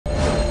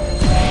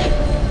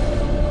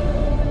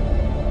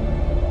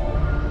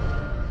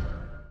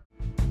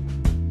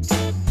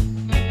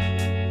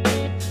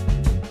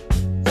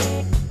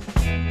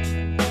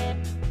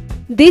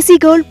Desi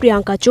girl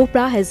Priyanka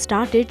Chopra has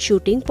started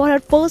shooting for her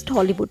first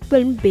Hollywood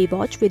film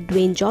Baywatch with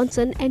Dwayne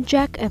Johnson and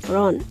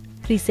Afron.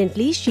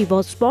 Recently, she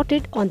was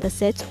spotted on the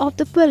sets of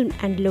the film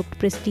and looked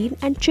pristine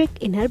and chic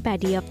in her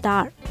baddie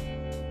avatar.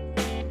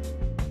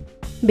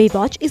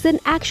 Baywatch is an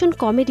action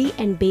comedy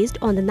and based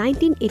on the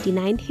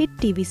 1989 hit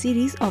TV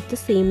series of the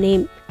same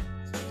name.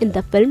 In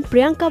the film,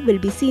 Priyanka will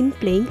be seen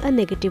playing a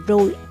negative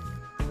role.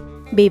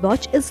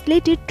 Baywatch is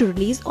slated to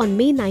release on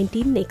May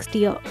 19 next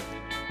year.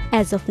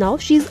 As of now,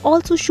 she is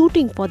also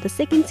shooting for the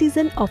second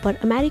season of her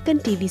American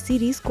TV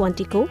series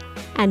Quantico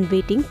and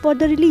waiting for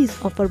the release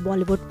of her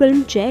Bollywood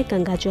film Jai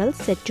Gangajal,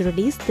 set to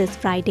release this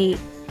Friday.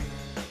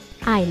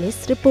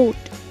 INS report.